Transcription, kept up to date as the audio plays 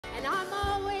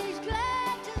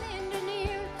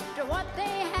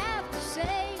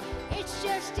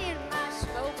just in my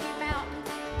Smoky Mountain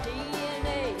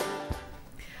DNA.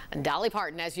 Dolly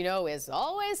Parton, as you know, is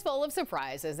always full of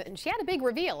surprises, and she had a big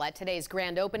reveal at today's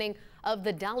grand opening of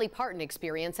the Dolly Parton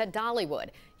Experience at Dollywood.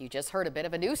 You just heard a bit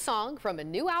of a new song from a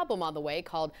new album on the way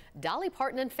called Dolly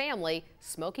Parton and Family,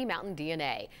 Smoky Mountain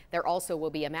DNA. There also will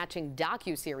be a matching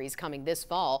docuseries coming this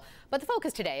fall, but the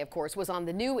focus today, of course, was on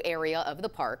the new area of the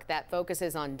park that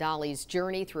focuses on Dolly's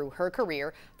journey through her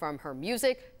career, from her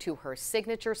music to her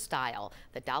signature style.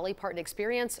 The Dolly Parton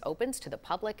Experience opens to the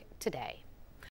public today.